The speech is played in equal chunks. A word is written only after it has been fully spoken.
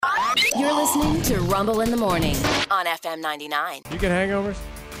You're listening to Rumble in the Morning on FM 99. You get hangovers?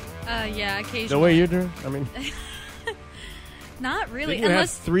 Yeah, occasionally. The way you do? I mean, not really. did you have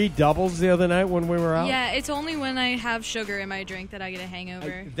 3 doubles the other night when we were out? Yeah, it's only when I have sugar in my drink that I get a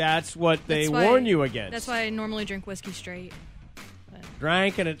hangover. That's what they warn you against. That's why I normally drink whiskey straight.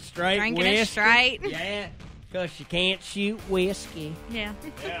 Drinking it straight. Drinking it straight. Yeah, because you can't shoot whiskey. Yeah.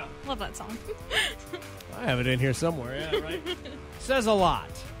 Yeah. Love that song. I have it in here somewhere. Yeah, right. Says a lot.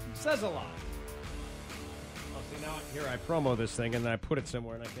 Says a lot. Oh, see, now here I promo this thing and then I put it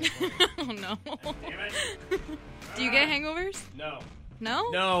somewhere and I can't find it. Oh, no. Damn it. Do you get hangovers? No.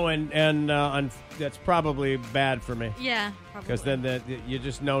 No? No, and that's probably bad for me. Yeah, probably. Because then you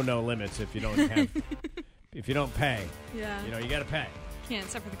just know no limits if you don't have, if you don't pay. Yeah. You know, you got to pay. Can't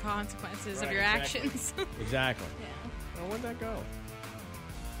suffer the consequences of Right, your exactly. actions. Exactly. Yeah. Well, where'd that go?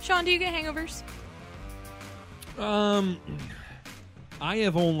 Sean, do you get hangovers? I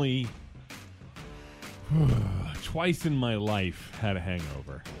have only twice in my life had a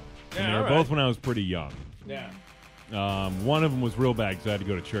hangover. And they were both when I was pretty young. Yeah. One of them was real bad because I had to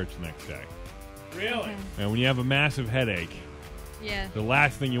go to church the next day. Really? Okay. And when you have a massive headache, Yeah. the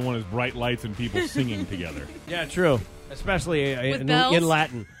last thing you want is bright lights and people singing together. Yeah, true. Especially With in bells?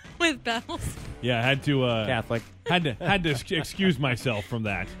 Latin. With bells. Yeah, I had to Catholic. had to excuse myself from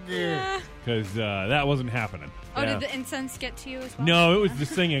that Yeah. because that wasn't happening. Oh, Yeah. did the incense get to you as well? No, it was the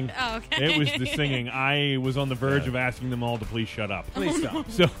singing. Oh, okay. It was the singing. I was on the verge of asking them all to please shut up. Please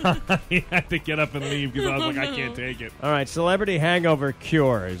stop. So I had to get up and leave because I was like, I can't take it. All right, celebrity hangover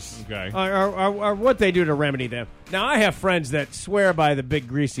cures. Okay. Are what they do to remedy them. Now, I have friends that swear by the big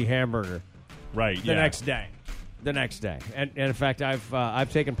greasy hamburger Right, the next day. The next day. And in fact,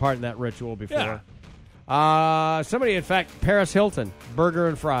 I've taken part in that ritual before. Somebody, in fact, Paris Hilton, burger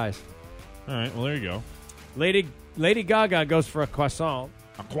and fries. All right, well, there you go. Lady Gaga goes for a croissant.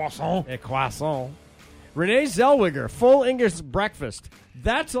 A croissant. A croissant. Renee Zellweger, full English breakfast.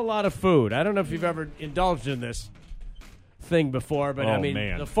 That's a lot of food. I don't know if you've ever indulged in this thing before, but Oh, I mean,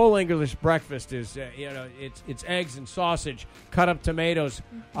 man. the full English breakfast is, it's eggs and sausage, cut up tomatoes,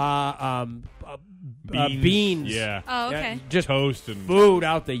 beans. Yeah. Oh, okay. Just Toast and food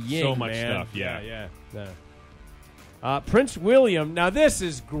out the yin, so much man. stuff, yeah. Prince William. Now this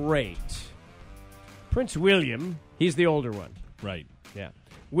is great. Prince William. He's the older one. Right. Yeah.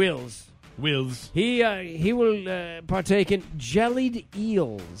 Wills. He will partake in jellied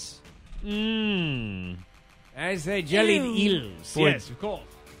eels. I say jellied eels. Boy, Yes, of course.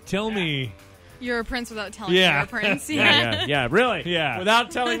 Tell me. You're a prince without telling me Yeah. you're a prince. Yeah, really. Yeah.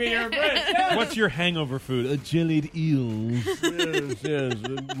 Without telling me you're a prince. Yeah. What's your hangover food? A jellied eels. Yes.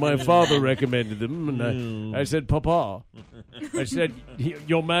 My father recommended them, and I said, Papa. I said,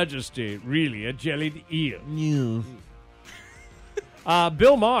 Your Majesty, really, a jellied eel. Yes.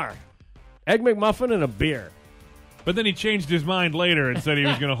 Bill Maher, Egg McMuffin and a beer. But then he changed his mind later and said he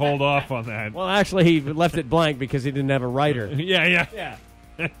was going to hold off on that. Well, actually, he left it blank because he didn't have a writer. Yeah.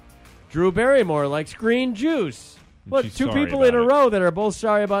 Drew Barrymore likes green juice. Look, She's 2 sorry people in about a it. row that are both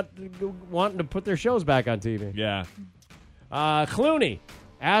sorry about wanting to put their shows back on TV. Yeah. Clooney,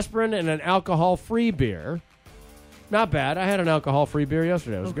 aspirin and an alcohol-free beer. Not bad. I had an alcohol-free beer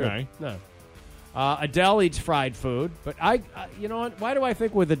yesterday. It was Okay. good. No. Adele eats fried food, but you know what? Why do I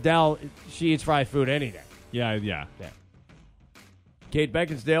think with Adele she eats fried food any day? Yeah. Kate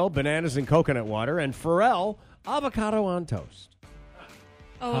Beckinsdale, bananas and coconut water, and Pharrell, avocado on toast.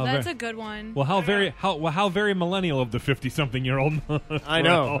 Oh, How that's ve- a good one. Well, how very millennial of the 50-something-year-old. I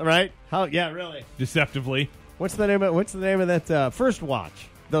know, right? Really? Deceptively. What's the name of that First Watch?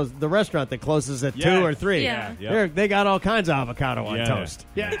 The restaurant that closes at 2 or 3. Yeah. Yep. They got all kinds of avocado on Yeah. toast.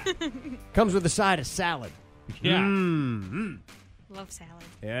 Yeah. Comes with a side of salad. Yeah. Love salad.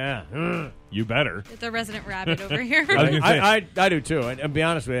 Yeah. You better. The resident rabbit over here. I was gonna say, I do too. And to be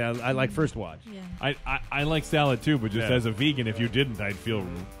honest with you, I like First Watch. Yeah. I like salad too, but just Yeah. as a vegan, if you didn't, I'd feel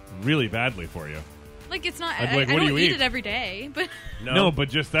really badly for you. Like, it's not, I'd I like, what do don't you eat eat? it every day, but No, but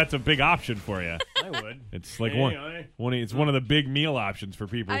just that's a big option for you. I would. It's like Yeah, it's one of the big meal options for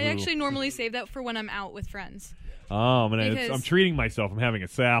people. I who, actually normally save that for when I'm out with friends. Oh, Because- I'm treating myself. I'm having a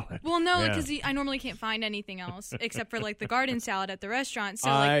salad. Well, no, Yeah. because I normally can't find anything else except for, like, the garden salad at the restaurant. So,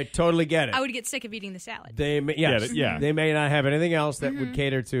 I like, totally get it. I would get sick of eating the salad. They may, Get yes, it, yeah. They may not have anything else that would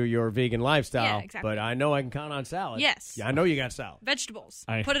cater to your vegan lifestyle. Yeah, exactly. But I know I can count on salad. Yes. Yeah, I know you got salad. Vegetables.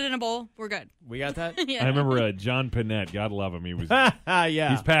 I- Put it in a bowl. We're good. We got that? Yeah. I remember John Panette. God love him. He was Yeah.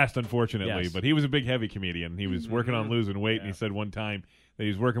 he's passed unfortunately, Yes. but he was a big heavy comedian. He was working on losing weight, and he said one time that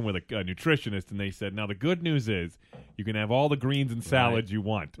he's working with a nutritionist, and they said, now the good news is you can have all the greens and salads you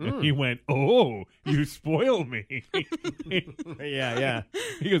want. And he went, oh, you spoil me. Yeah.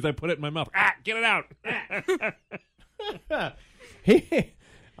 He goes, I put it in my mouth. Get it out.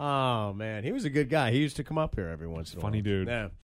 Oh, man. He was a good guy. He used to come up here every once in a while. Funny dude. Yeah.